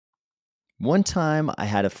One time, I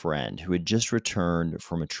had a friend who had just returned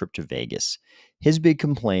from a trip to Vegas. His big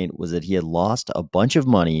complaint was that he had lost a bunch of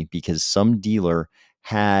money because some dealer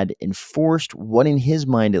had enforced what, in his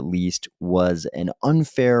mind at least, was an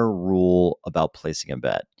unfair rule about placing a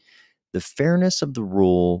bet. The fairness of the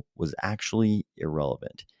rule was actually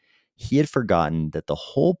irrelevant. He had forgotten that the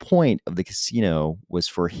whole point of the casino was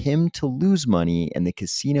for him to lose money and the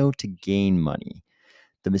casino to gain money.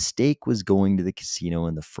 The mistake was going to the casino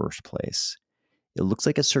in the first place. It looks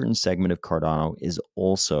like a certain segment of Cardano is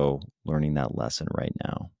also learning that lesson right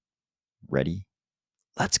now. Ready?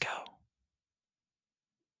 Let's go.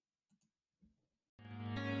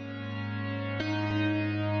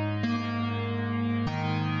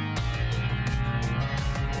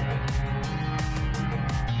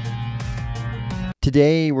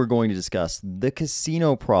 Today, we're going to discuss the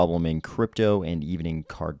casino problem in crypto and even in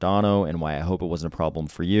Cardano and why I hope it wasn't a problem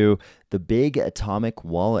for you, the big atomic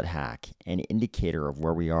wallet hack, an indicator of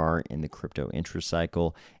where we are in the crypto interest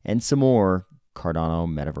cycle, and some more Cardano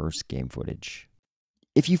metaverse game footage.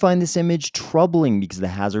 If you find this image troubling because the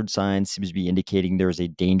hazard sign seems to be indicating there is a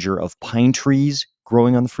danger of pine trees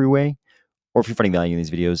growing on the freeway, or if you're finding value in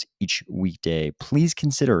these videos each weekday, please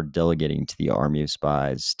consider delegating to the Army of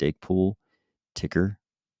Spies stake pool, ticker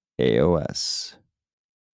AOS.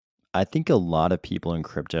 I think a lot of people in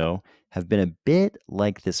crypto have been a bit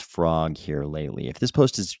like this frog here lately. If this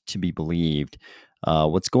post is to be believed,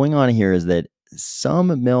 what's going on here is that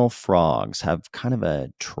some male frogs have kind of a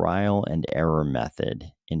trial and error method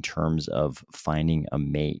in terms of finding a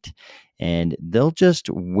mate. And they'll just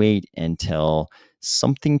wait until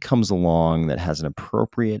something comes along that has an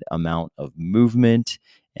appropriate amount of movement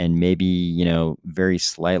and maybe, very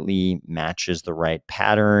slightly matches the right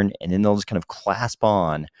pattern. And then they'll just kind of clasp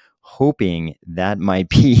on, hoping that might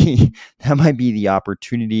be the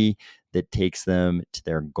opportunity that takes them to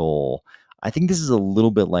their goal. I think this is a little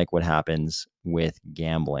bit like what happens with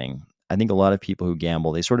gambling. I think a lot of people who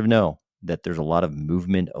gamble, they sort of know that there's a lot of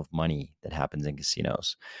movement of money that happens in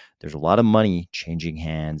casinos. There's a lot of money changing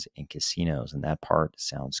hands in casinos, and that part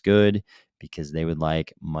sounds good because they would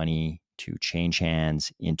like money to change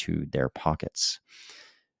hands into their pockets.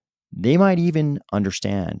 They might even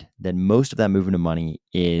understand that most of that movement of money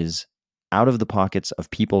is out of the pockets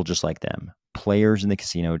of people just like them, players in the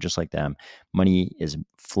casino just like them. Money is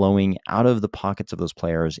flowing out of the pockets of those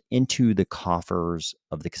players into the coffers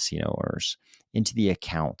of the casino owners, into the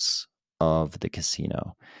accounts of the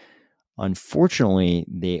casino. Unfortunately,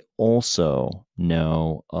 they also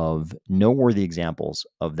know of noteworthy examples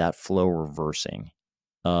of that flow reversing,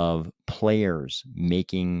 of players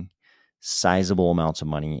making sizable amounts of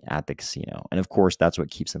money at the casino. And of course, that's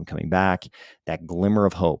what keeps them coming back, that glimmer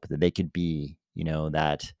of hope that they could be,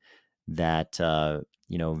 that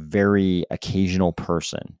very occasional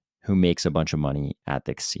person who makes a bunch of money at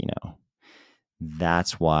the casino.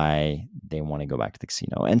 That's why they want to go back to the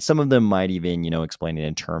casino. And some of them might even, explain it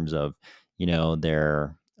in terms of,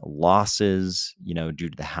 their losses, due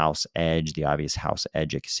to the house edge, the obvious house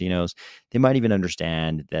edge at casinos. They might even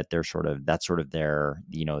understand that that's sort of their,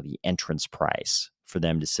 the entrance price for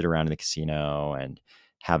them to sit around in the casino and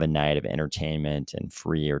have a night of entertainment and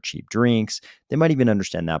free or cheap drinks. They might even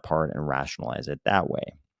understand that part and rationalize it that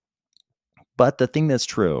way. But the thing that's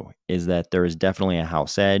true is that there is definitely a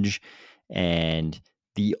house edge, and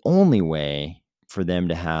the only way for them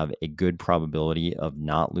to have a good probability of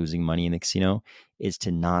not losing money in the casino is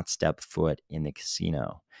to not step foot in the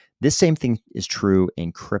casino. This same thing is true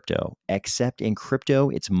in crypto, except in crypto,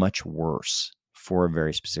 it's much worse for a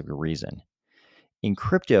very specific reason. In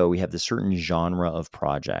crypto, we have this certain genre of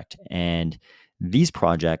project, and these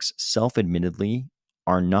projects self-admittedly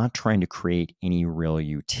are not trying to create any real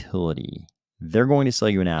utility. They're going to sell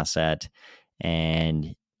you an asset,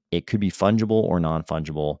 and it could be fungible or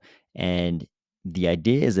non-fungible. And the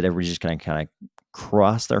idea is that everybody's just going to kind of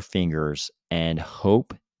cross their fingers and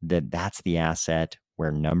hope that that's the asset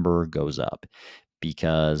where number goes up,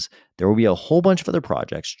 because there will be a whole bunch of other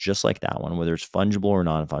projects just like that one, whether it's fungible or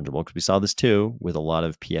non-fungible, because we saw this too with a lot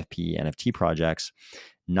of PFP NFT projects,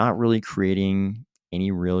 not really creating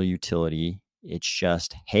any real utility. It's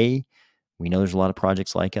just, hey, we know there's a lot of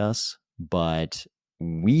projects like us, but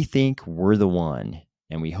we think we're the one,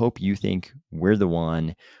 and we hope you think we're the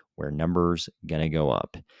one where numbers gonna go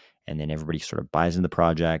up. And then everybody sort of buys in the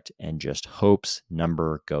project and just hopes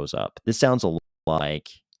number goes up. This sounds a lot like,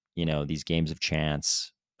 these games of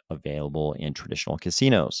chance available in traditional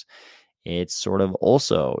casinos. It's sort of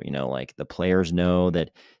also, like the players know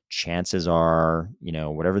that chances are,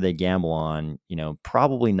 whatever they gamble on,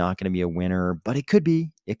 probably not going to be a winner, but it could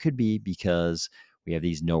be because We have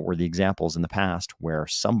these noteworthy examples in the past where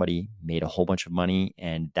somebody made a whole bunch of money,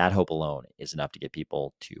 and that hope alone is enough to get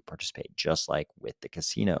people to participate, just like with the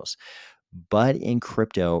casinos. But in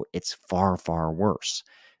crypto, it's far, far worse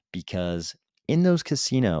because in those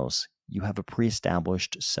casinos, you have a pre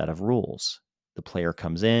established set of rules. The player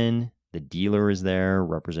comes in, the dealer is there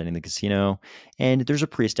representing the casino, and there's a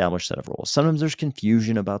pre established set of rules. Sometimes there's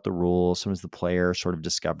confusion about the rules. Sometimes the player sort of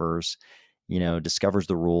discovers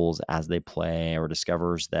the rules as they play, or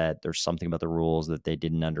discovers that there's something about the rules that they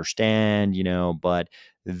didn't understand, but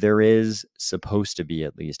there is supposed to be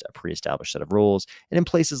at least a pre-established set of rules. And in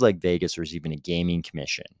places like Vegas, there's even a gaming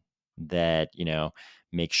commission that,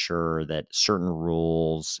 makes sure that certain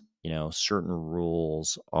rules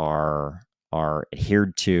are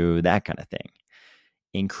adhered to, that kind of thing.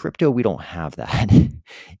 In crypto, we don't have that.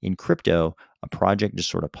 In crypto, a project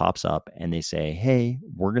just sort of pops up and they say, hey,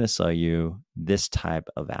 we're going to sell you this type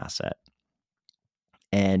of asset.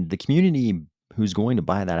 And the community who's going to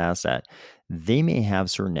buy that asset, they may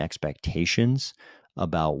have certain expectations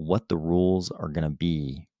about what the rules are going to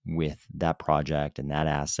be with that project and that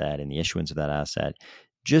asset and the issuance of that asset,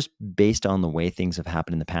 just based on the way things have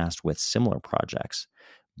happened in the past with similar projects.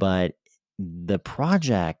 But the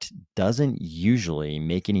project doesn't usually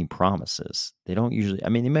make any promises. They don't usually, I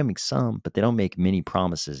mean, they might make some, but they don't make many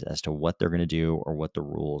promises as to what they're going to do or what the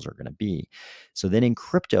rules are going to be. So then in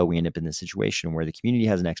crypto, we end up in this situation where the community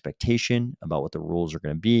has an expectation about what the rules are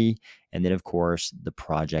going to be. And then, of course, the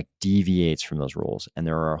project deviates from those rules. And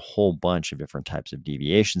there are a whole bunch of different types of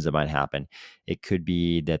deviations that might happen. It could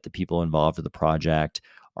be that the people involved with the project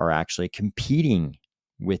are actually competing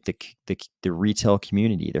with the retail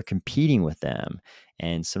community. They're competing with them.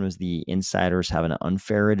 And sometimes the insiders have an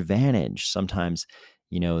unfair advantage. Sometimes,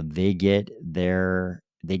 they get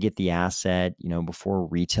the asset, before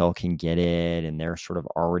retail can get it, and they're sort of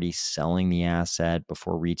already selling the asset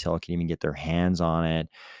before retail can even get their hands on it,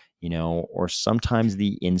 or sometimes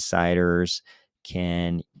the insiders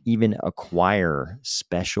can even acquire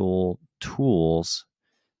special tools.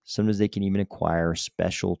 Sometimes they can even acquire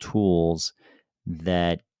special tools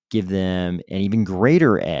that give them an even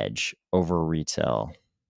greater edge over retail.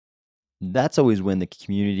 That's always when the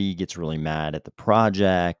community gets really mad at the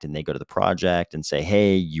project, and they go to the project and say,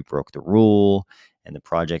 hey, you broke the rule. And the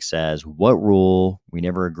project says, what rule? We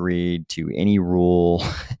never agreed to any rule.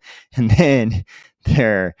 And then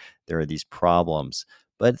there are these problems.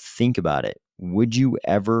 But think about it. Would you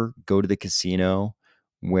ever go to the casino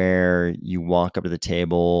where you walk up to the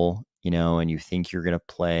table, and you think you're going to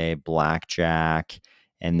play blackjack,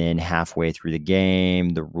 and then halfway through the game,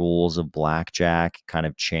 the rules of blackjack kind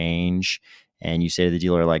of change, and you say to the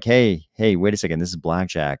dealer, like, hey, wait a second, this is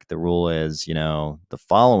blackjack. The rule is, the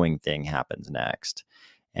following thing happens next.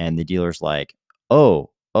 And the dealer's like, oh,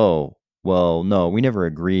 well, no, we never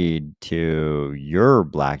agreed to your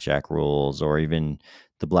blackjack rules, or even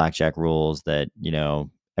the blackjack rules that,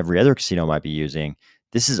 every other casino might be using.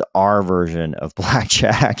 This is our version of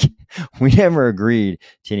blackjack. We never agreed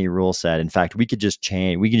to any rule set. In fact, we can just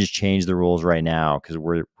change the rules right now because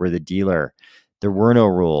we're the dealer. There were no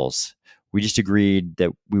rules. We just agreed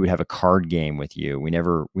that we would have a card game with you. We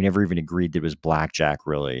never even agreed that it was blackjack,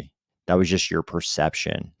 really. That was just your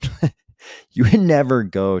perception. You would never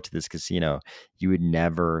go to this casino. You would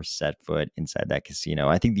never set foot inside that casino.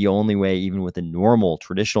 I think the only way, even with a normal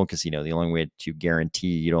traditional casino, the only way to guarantee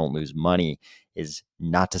you don't lose money is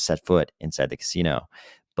not to set foot inside the casino.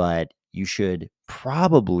 But you should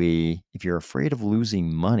probably, if you're afraid of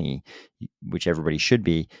losing money, which everybody should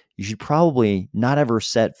be, you should probably not ever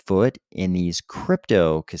set foot in these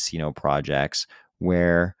crypto casino projects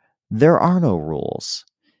where there are no rules.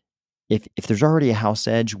 If there's already a house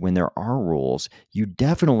edge when there are rules, you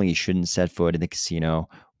definitely shouldn't set foot in the casino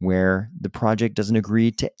where the project doesn't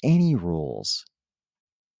agree to any rules.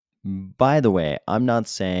 By the way, I'm not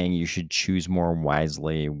saying you should choose more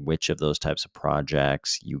wisely which of those types of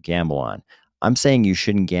projects you gamble on. I'm saying you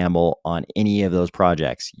shouldn't gamble on any of those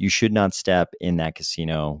projects. You should not step in that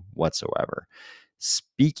casino whatsoever.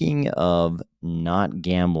 Speaking of not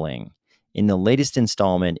gambling, in the latest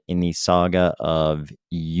installment in the saga of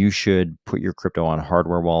you should put your crypto on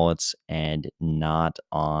hardware wallets and not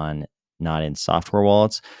in software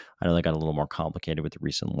wallets, I know that got a little more complicated with the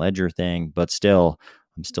recent Ledger thing, but still,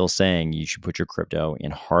 I'm still saying you should put your crypto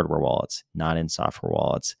in hardware wallets, not in software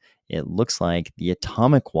wallets. It looks like the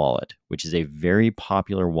Atomic wallet, which is a very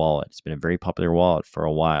popular wallet, it's been a very popular wallet for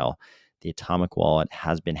a while. The Atomic wallet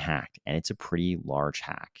has been hacked, and it's a pretty large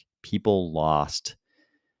hack. People lost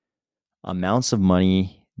amounts of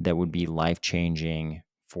money that would be life-changing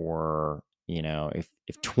for,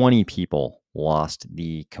 if 20 people lost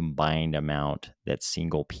the combined amount that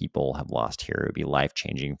single people have lost here, it would be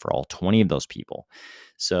life-changing for all 20 of those people.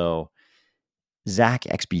 So Zach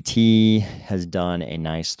XBT has done a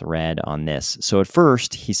nice thread on this. So at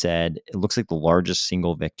first he said it looks like the largest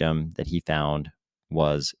single victim that he found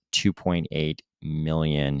was 2.8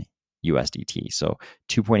 million USDT. So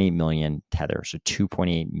 2.8 million Tether. So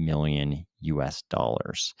 2.8 million US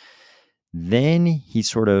dollars. Then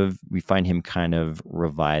we find him kind of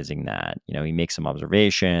revising that. He makes some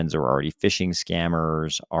observations. There were already phishing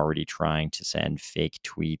scammers already trying to send fake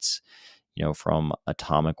tweets, from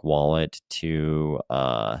Atomic Wallet to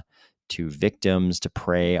victims to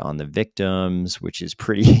prey on the victims, which is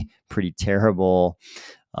pretty terrible.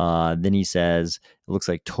 Then he says it looks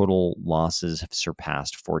like total losses have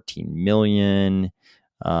surpassed 14 million.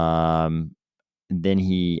 Then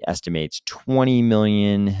he estimates 20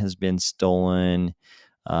 million has been stolen.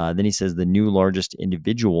 Then he says the new largest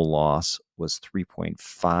individual loss was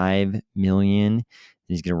 3.5 million.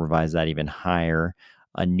 He's going to revise that even higher.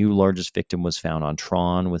 A new largest victim was found on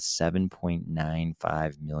Tron with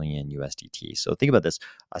 7.95 million USDT. So think about this.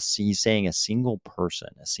 He's saying a single person,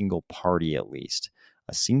 a single party at least,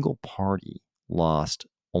 a single party lost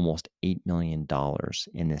almost $8 million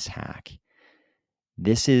in this hack.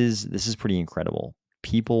 This is pretty incredible.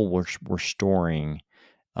 People were storing,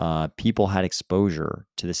 people had exposure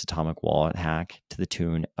to this Atomic Wallet hack to the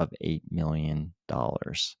tune of $8 million.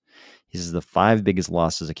 He says the 5 biggest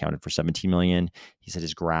losses accounted for 17 million. He said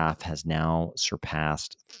his graph has now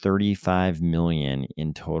surpassed 35 million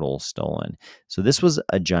in total stolen. So this was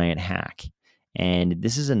a giant hack. And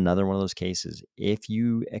this is another one of those cases. If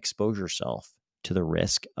you expose yourself to the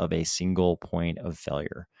risk of a single point of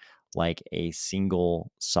failure, like a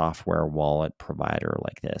single software wallet provider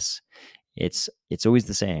like this, it's always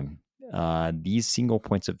the same. These single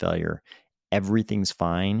points of failure, everything's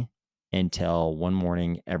fine until one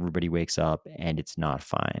morning everybody wakes up and it's not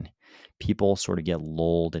fine. People sort of get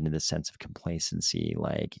lulled into this sense of complacency,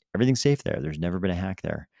 like everything's safe there. There's never been a hack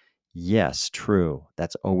there. Yes, true.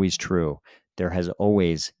 That's always true. There has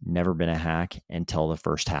always never been a hack until the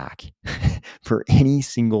first hack. For any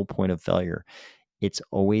single point of failure, it's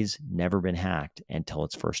always never been hacked until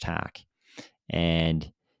its first hack.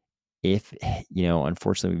 And if,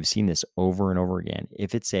 unfortunately, we've seen this over and over again.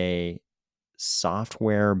 If it's a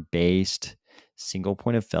software-based single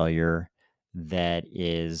point of failure that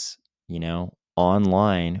is,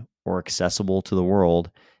 online or accessible to the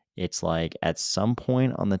world, it's like at some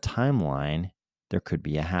point on the timeline, there could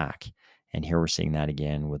be a hack. And here we're seeing that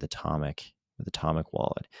again with Atomic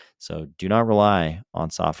Wallet. So do not rely on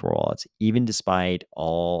software wallets. Even despite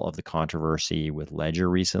all of the controversy with Ledger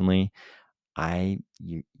recently,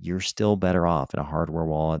 you're still better off in a hardware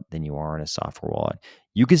wallet than you are in a software wallet.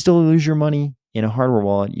 You can still lose your money in a hardware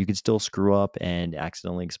wallet. You could still screw up and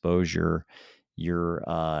accidentally expose your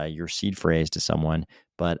seed phrase to someone,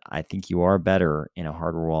 but I think you are better in a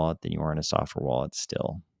hardware wallet than you are in a software wallet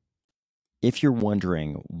still. If you're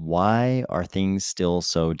wondering why are things still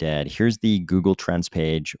so dead, here's the Google Trends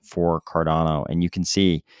page for Cardano, and you can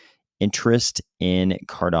see interest in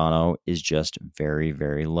Cardano is just very,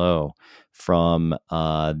 very low from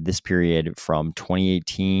this period from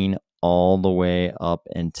 2018 all the way up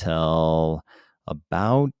until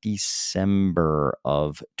about December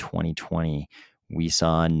of 2020. We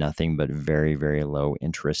saw nothing but very, very low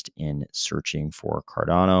interest in searching for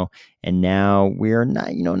Cardano. And now we are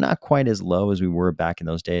not quite as low as we were back in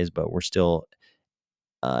those days, but we're still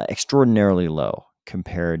extraordinarily low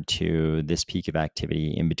compared to this peak of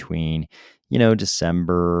activity in between,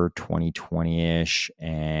 December 2020-ish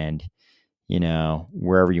and,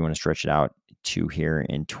 wherever you want to stretch it out to here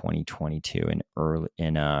in 2022 and early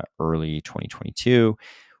 2022.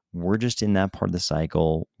 We're just in that part of the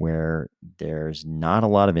cycle where there's not a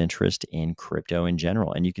lot of interest in crypto in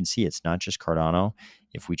general. And you can see it's not just Cardano.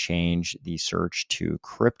 If we change the search to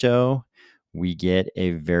crypto, we get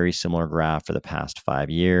a very similar graph for the past 5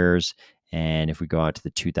 years. And if we go out to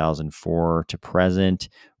the 2004 to present,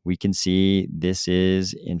 we can see this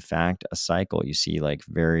is, in fact, a cycle. You see like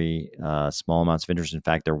very small amounts of interest. In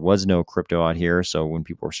fact, there was no crypto out here. So when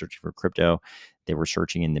people were searching for crypto, they were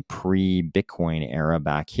searching in the pre-Bitcoin era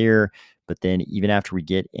back here. But then even after we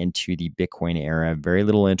get into the Bitcoin era, very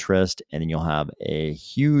little interest. And then you'll have a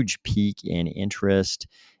huge peak in interest.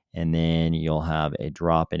 And then you'll have a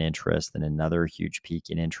drop in interest, then another huge peak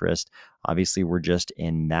in interest. Obviously, we're just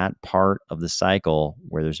in that part of the cycle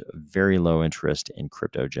where there's very low interest in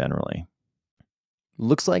crypto generally.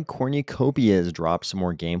 Looks like Cornucopia has dropped some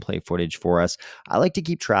more gameplay footage for us. I like to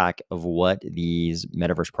keep track of what these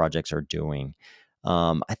metaverse projects are doing.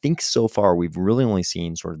 I think so far we've really only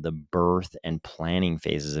seen sort of the birth and planning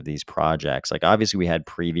phases of these projects. Like obviously we had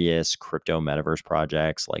previous crypto metaverse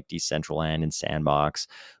projects like Decentraland and Sandbox,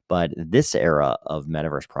 but this era of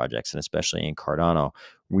metaverse projects, and especially in Cardano,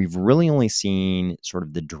 we've really only seen sort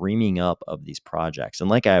of the dreaming up of these projects. And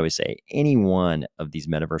like I always say, any one of these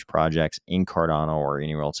metaverse projects in Cardano or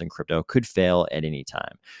anywhere else in crypto could fail at any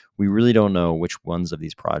time. We really don't know which ones of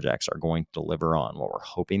these projects are going to deliver on what we're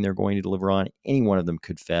hoping they're going to deliver on. Any one of them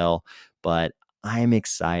could fail, but I'm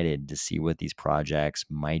excited to see what these projects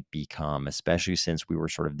might become, especially since we were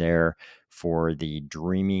sort of there for the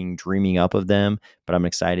dreaming up of them. But I'm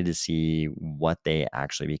excited to see what they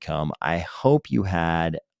actually become. I hope you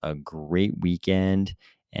had a great weekend,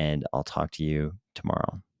 and I'll talk to you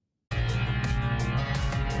tomorrow.